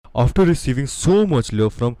After receiving so much love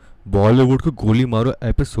from Bollywood को गोली मारो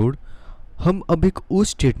एपिसोड, हम अब एक उस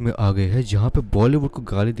स्टेट में आ गए हैं जहाँ पे बॉलीवुड को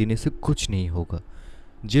गाली देने से कुछ नहीं होगा।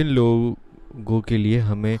 जिन लोगों के लिए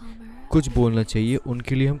हमें कुछ बोलना चाहिए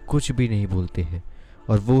उनके लिए हम कुछ भी नहीं बोलते हैं,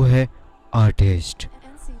 और वो है आर्टिस्ट।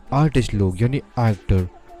 आर्टिस्ट लोग यानी actor,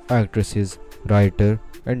 actresses, writer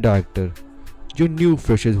and director, जो न्यू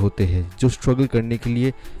फ्रेशर्स होते हैं, जो स्ट्रगल करने के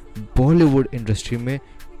लिए बॉलीवुड इंडस्ट्री में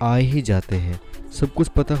आ ही जाते हैं। सब कुछ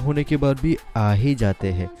पता होने के बाद भी आ ही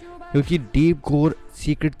जाते हैं, क्योंकि डीप कोर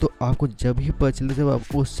सीक्रेट तो आपको जब ही पता चलता है जब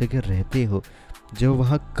आप उस जगह रहते हो, जब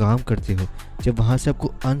वहाँ काम करते हो, जब वहाँ से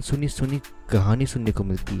आपको अनसुनी सुनी कहानी सुनने को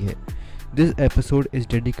मिलती है। This episode is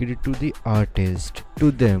dedicated to the artist,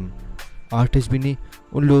 to them. Artist भी नहीं,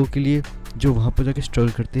 उन लोगों के लिए जो वहाँ पर जाके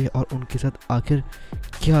स्ट्रगल करते हैं और उनके साथ आखिर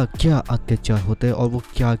क्या क्या अत्याचार होता है और वो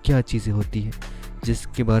क्या क्या चीज़ें होती हैं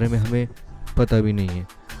जिसके बारे में हमें पता भी नहीं है।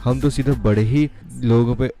 हम तो सीधा बड़े ही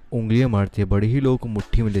लोगों पे उंगलियां मारते हैं, बड़े ही लोगों को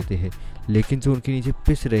मुट्ठी में लेते हैं, लेकिन जो उनके नीचे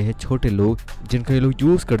पिस रहे हैं छोटे लोग, जिनका ये लोग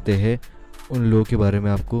यूज़ करते हैं, उन लोगों के बारे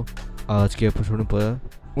में आपको आज के एपिसोड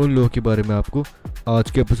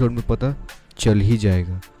में पता चल ही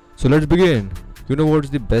जाएगा। So let's begin. You know what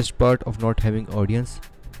is the best part of not having audience,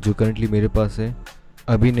 जो करंटली मेरे पास है,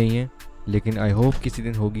 अभी नहीं है लेकिन आई होप किसी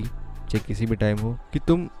दिन होगी, चाहे किसी भी टाइम हो, कि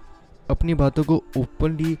तुम अपनी बातों को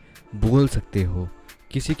ओपनली बोल सकते हो,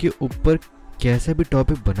 किसी के ऊपर कैसा भी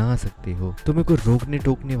टॉपिक बना सकते हो। तुम्हें कोई रोकने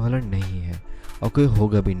टोकने वाला नहीं है और कोई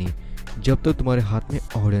होगा भी नहीं जब तक तुम्हारे हाथ में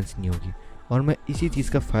ऑडियंस नहीं होगी। और मैं इसी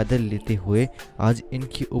चीज़ का फ़ायदा लेते हुए आज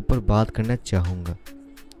इनके ऊपर बात करना चाहूँगा।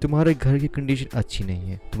 तुम्हारे घर की कंडीशन अच्छी नहीं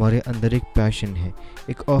है, तुम्हारे अंदर एक पैशन है,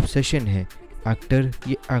 एक ऑब्सेशन है एक्टर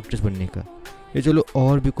या एक्ट्रेस बनने का, या चलो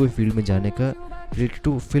और भी कोई फील्ड में जाने का, related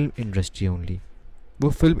to film industry only.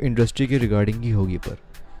 वो फिल्म इंडस्ट्री के रिगार्डिंग ही होगी, पर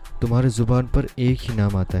तुम्हारे ज़ुबान पर एक ही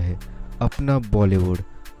नाम आता है, अपना बॉलीवुड,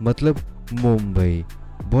 मतलब मुंबई।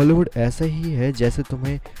 बॉलीवुड ऐसा ही है जैसे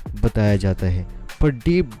तुम्हें बताया जाता है, पर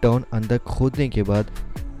डीप डाउन अंदर खोदने के बाद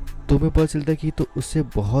तुम्हें पता चलता है कि तो उससे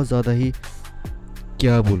बहुत ज़्यादा ही,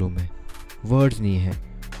 क्या बोलूँ मैं, वर्ड्स नहीं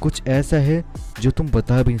है। कुछ ऐसा है जो तुम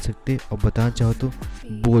बता भी नहीं सकते, और बताना चाहो तो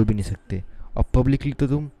बोल भी नहीं सकते, और पब्लिकली तो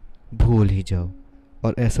तुम भूल ही जाओ।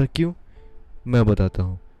 और ऐसा क्यों, मैं बताता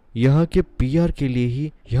हूँ। यहाँ पे पीआर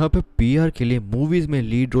के लिए मूवीज़ में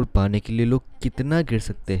लीड रोल पाने के लिए लोग कितना गिर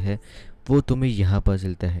सकते हैं वो तुम्हें यहाँ पर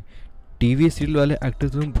चलता है। टीवी सीरियल वाले एक्टर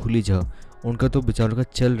तो तुम भूल ही जाओ, उनका तो बेचारों का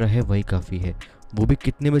चल रहा है वही काफ़ी है, वो भी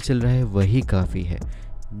कितने में चल रहा है वही काफ़ी है।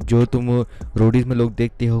 जो तुम रोडीज़ में लोग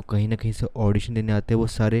देखते हो कहीं ना कहीं से ऑडिशन देने आते हैं, वो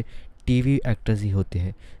सारे टीवी एक्टर्स ही होते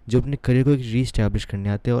हैं जो अपने करियर को रीस्टैब्लिश करने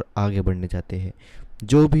आते हैं और आगे बढ़ने जाते हैं।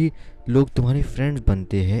 जो भी लोग तुम्हारे फ्रेंड्स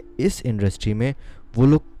बनते हैं इस इंडस्ट्री में, वो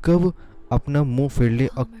लोग कब अपना मुंह फेर ले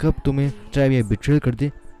और कब तुम्हें ट्राई या बिट्रेल कर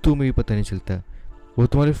दे तुम्हें भी पता नहीं चलता। वो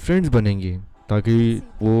तुम्हारे फ्रेंड्स बनेंगे ताकि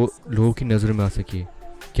वो लोगों की नज़र में आ सके।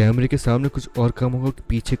 कैमरे के सामने कुछ और काम होगा कि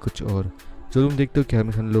पीछे कुछ और। जो तुम देखते हो कैमरे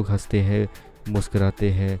के सामने लोग हंसते हैं, मुस्कुराते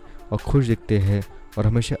हैं और खुश दिखते हैं और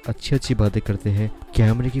हमेशा अच्छी अच्छी बातें करते हैं,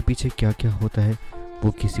 कैमरे के पीछे क्या क्या होता है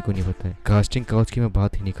वो किसी को नहीं पता है। कास्टिंग काउच की मैं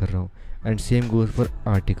बात ही नहीं कर रहा हूँ। And same goes for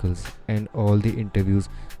articles and all the interviews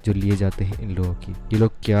जो लिए जाते हैं इन लोगों की। ये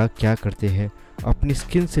लोग क्या क्या करते हैं अपनी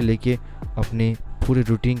स्किन से लेके अपने पूरे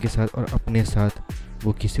रूटीन के साथ और अपने साथ,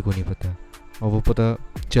 वो किसी को नहीं पता, और वो पता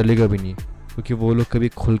चलेगा भी नहीं, क्योंकि वो लोग कभी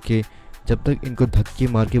खुल के, जब तक इनको धक्के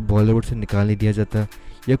मार के बॉलीवुड से निकाल नहीं दिया जाता,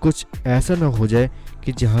 या कुछ ऐसा ना हो जाए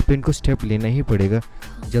कि जहाँ पे इनको स्टेप लेना ही पड़ेगा,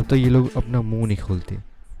 जब तक ये लोग अपना मुंह नहीं खोलते। और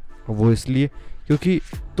वो इसलिए क्योंकि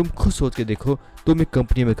तुम खुद सोच के देखो, तुम एक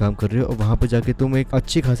कंपनी में काम कर रहे हो और वहाँ पर जाके तुम एक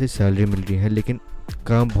अच्छी खासी सैलरी मिल रही है, लेकिन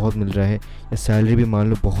काम बहुत मिल रहा है, या सैलरी भी मान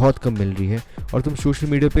लो बहुत कम मिल रही है, और तुम सोशल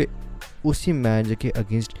मीडिया पे उसी मैनेजर के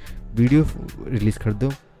अगेंस्ट वीडियो रिलीज़ कर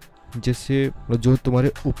दो, जिससे जो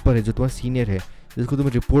तुम्हारे ऊपर है, जो तुम्हारा सीनियर है, जिसको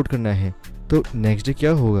तुम्हें रिपोर्ट करना है, तो नेक्स्ट डे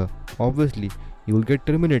क्या होगा? Obviously you will get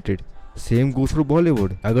terminated. Same goes for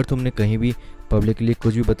Bollywood. अगर तुमने कहीं भी पब्लिकली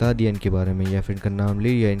कुछ भी बता दिया इनके बारे में, या फिर इनका नाम ले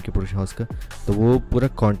लिया इनके प्रोडक्शन हाउस का, तो वो पूरा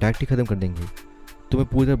कॉन्टैक्ट ही ख़त्म कर देंगे, तुम्हें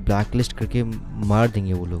पूरी तरह ब्लैक लिस्ट करके मार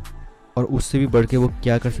देंगे वो लोग। और उससे भी बढ़ के वो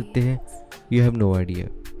क्या कर सकते हैं, you have no idea.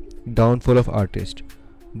 Downfall of artist.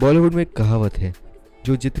 Bollywood में एक कहावत है,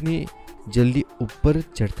 जो जितनी जल्दी ऊपर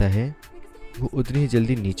चढ़ता है वो उतनी ही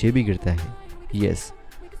जल्दी नीचे भी गिरता है। यस,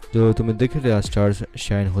 जो तुम्हें दिख रहा है स्टार्स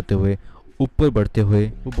शाइन होते हुए, ऊपर बढ़ते हुए,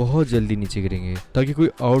 वो बहुत जल्दी नीचे गिरेंगे, ताकि कोई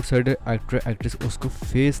आउटसाइडर एक्टर एक्ट्रेस उसको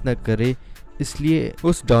फेस ना करे। इसलिए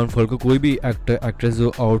उस डाउनफॉल को कोई भी एक्टर एक्ट्रेस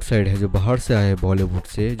जो आउटसाइड है, जो बाहर से आया है बॉलीवुड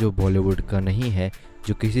से, जो बॉलीवुड का नहीं है,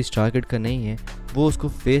 जो किसी स्टार किड का नहीं है, वो उसको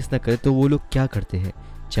फेस ना करे, तो वो लोग क्या करते हैं,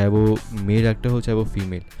 चाहे वो मेल एक्टर हो चाहे वो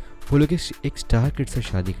फीमेल, वो लोग एक स्टार किड से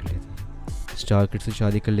शादी कर लेते हैं। स्टार किड से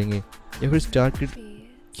शादी कर लेंगे, या फिर स्टार किड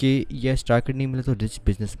के, या स्टार किड नहीं मिला तो रिच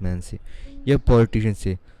बिजनेसमैन से या पॉलिटिशियन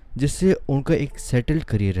से, जिससे उनका एक सेटल्ड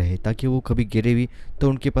करियर रहे, ताकि वो कभी गिरे भी तो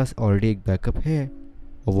उनके पास ऑलरेडी एक बैकअप है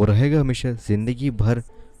और वो रहेगा हमेशा ज़िंदगी भर।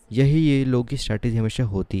 यही ये लोगों की स्ट्रैटेजी हमेशा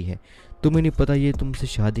होती है। तुम्हें नहीं पता ये तुमसे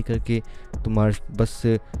शादी करके तुम्हारे बस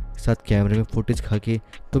साथ कैमरे में फुटेज खा के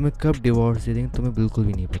तुम्हें कब डिवोर्स दे देंगे, तुम्हें बिल्कुल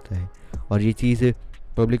भी नहीं पता है। और ये चीज़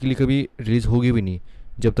पब्लिकली कभी रिलीज़ होगी भी नहीं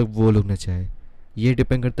जब तक वो लोग ना चाहे। ये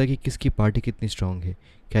डिपेंड करता है कि किसकी पार्टी कितनी स्ट्रांग है,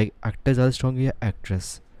 क्या एक्टर ज़्यादा स्ट्रांग है या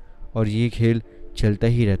एक्ट्रेस। और ये खेल चलता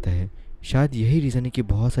ही रहता है। शायद यही रीज़न है कि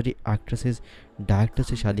बहुत सारी एक्ट्रेसेस डायरेक्टर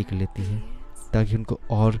से शादी कर लेती हैं ताकि उनको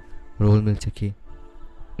और रोल मिल सके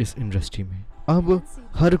इस इंडस्ट्री में। अब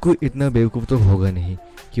हर कोई इतना बेवकूफ़ तो होगा नहीं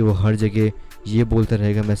कि वो हर जगह ये बोलता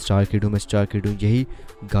रहेगा मैं स्टार किड हूँ, मैं स्टार किड हूँ, यही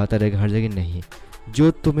गाता रहेगा हर जगह। नहीं,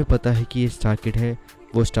 जो तुम्हें पता है कि ये स्टार किड है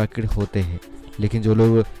वो स्टार किड होते हैं, लेकिन जो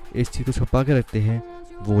लोग इस चीज़ को छुपा के रखते हैं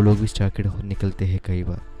वो लोग भी स्टार किड निकलते हैं कई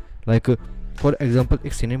बार। लाइक फॉर एग्जांपल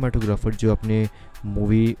एक सिनेमाटोग्राफर जो अपने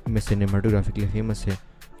मूवी में सिनेमाटोग्राफी के लिए फेमस है,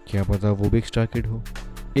 क्या पता वो भी एक स्टार किड हो।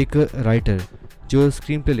 एक राइटर जो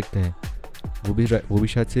स्क्रीन प्ले लिखता है वो भी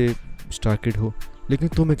शायद से स्टार किड हो, लेकिन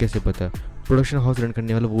तुम्हें कैसे पता प्रोडक्शन हाउस रन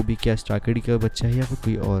करने वाला वो भी क्या स्टार किड का बच्चा है या फिर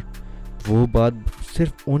कोई और। वो बात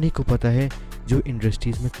सिर्फ उन्हीं को पता है जो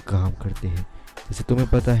इंडस्ट्रीज़ में काम करते हैं। जैसे तुम्हें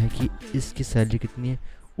पता है कि इसकी सैलरी कितनी है,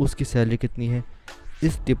 उसकी सैलरी कितनी है,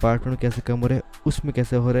 इस डिपार्टमेंट में कैसे काम हो रहा है, उसमें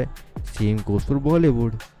कैसे हो रहा है। Same goes for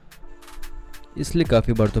Bollywood. इसलिए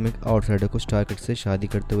काफ़ी बार तुम एक आउटसाइडर को स्टार किड से शादी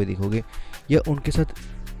करते हुए देखोगे या उनके साथ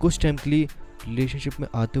कुछ टाइम के लिए रिलेशनशिप में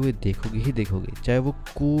आते हुए देखोगे, चाहे वो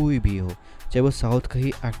कोई भी हो, चाहे वो साउथ का ही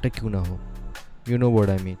एक्टर क्यों ना हो। You know what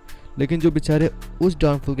I mean. लेकिन जो बेचारे उस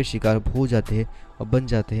डाउनफॉल के शिकार हो जाते हैं और बन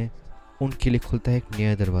जाते हैं, उनके लिए खुलता है एक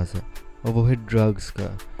नया दरवाज़ा, और वो है ड्रग्स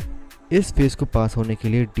का। इस फेज़ को पास होने के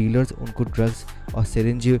लिए डीलर्स उनको ड्रग्स और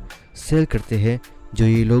सिरिंज सेल करते हैं, जो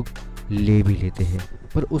ये लोग ले भी लेते हैं।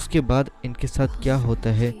 पर उसके बाद इनके साथ क्या होता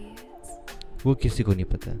है वो किसी को नहीं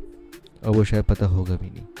पता, और वो शायद पता होगा भी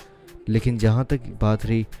नहीं। लेकिन जहाँ तक बात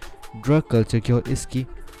रही ड्रग कल्चर की और इसकी,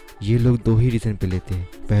 ये लोग दो ही रीज़न पे लेते हैं।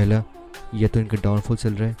 पहला, या तो इनका डाउनफॉल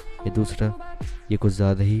चल रहा है, या दूसरा ये कुछ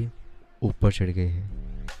ज़्यादा ही ऊपर चढ़ गए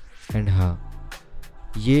हैं। एंड हाँ,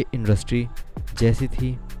 ये इंडस्ट्री जैसी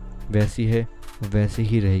थी वैसी है, वैसे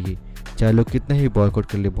ही रहेगी। चाहे लोग कितना ही बॉयकॉट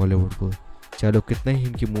कर ले बॉलीवुड को, चाहे लोग कितना ही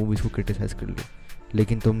इनकी मूवीज़ को क्रिटिसाइज़ कर ले,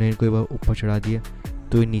 लेकिन तुमने इनको एक बार ऊपर चढ़ा दिया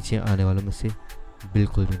तो ये नीचे आने वालों में से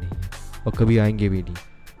बिल्कुल भी नहीं है, और कभी आएंगे भी नहीं।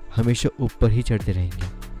 हमेशा ऊपर ही चढ़ते रहेंगे।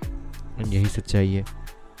 और यही सच्चाई है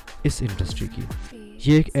इस इंडस्ट्री की।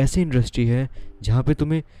 ये एक ऐसी इंडस्ट्री है जहाँ पे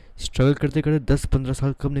तुम्हें स्ट्रगल करते करते 10-15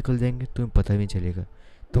 साल कब निकल जाएंगे तुम्हें पता भी नहीं चलेगा।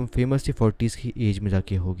 तुम फेमस ही 40s की एज में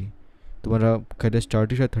जाके होगी, तुम्हारा करियर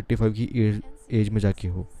स्टार्ट ही शायद 35 की एज में जाके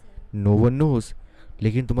हो। नो वन नोज,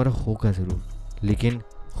 लेकिन तुम्हारा होगा ज़रूर। लेकिन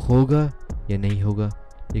होगा या नहीं होगा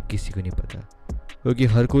ये किसी को नहीं पता, क्योंकि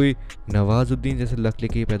हर कोई नवाजुद्दीन जैसे लक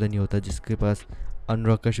लेके पैदा नहीं होता जिसके पास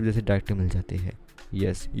अनुराग कश्यप जैसे डायरेक्टर मिल जाते हैं।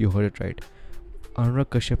 Yes, you heard it right. Anurag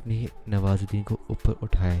Kashyap ने ही नवाजुद्दीन को ऊपर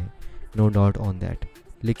उठाया है, नो डाउट ऑन दैट।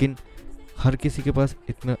 लेकिन हर किसी के पास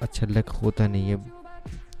इतना अच्छा लक होता नहीं है,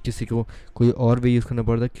 किसी को कोई और वे यूज़ करना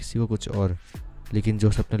पड़ता है, किसी को कुछ और। लेकिन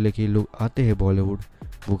जो सपना लेके लोग आते हैं बॉलीवुड,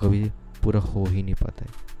 वो कभी पूरा हो ही नहीं पाता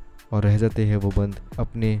है, और रह जाते हैं वो बंद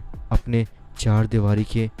अपने 4 दीवारी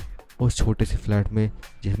के उस छोटे से फ्लैट में,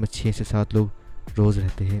 जिसमें 6 से 7 लोग रोज़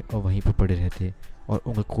रहते हैं और वहीं पर पड़े रहते हैं, और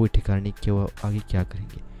उनका कोई ठिकाना नहीं कि वो आगे क्या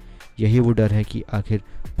करेंगे। यही वो डर है कि आखिर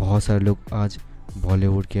बहुत सारे लोग आज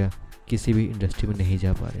बॉलीवुड क्या किसी भी इंडस्ट्री में नहीं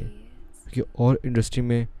जा पा रहे, क्योंकि और इंडस्ट्री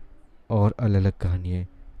में और अलग अलग कहानियाँ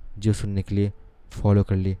जो सुनने के लिए फॉलो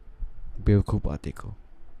कर लिए बेवकूफ़ बातें को।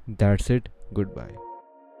 That's it, good bye.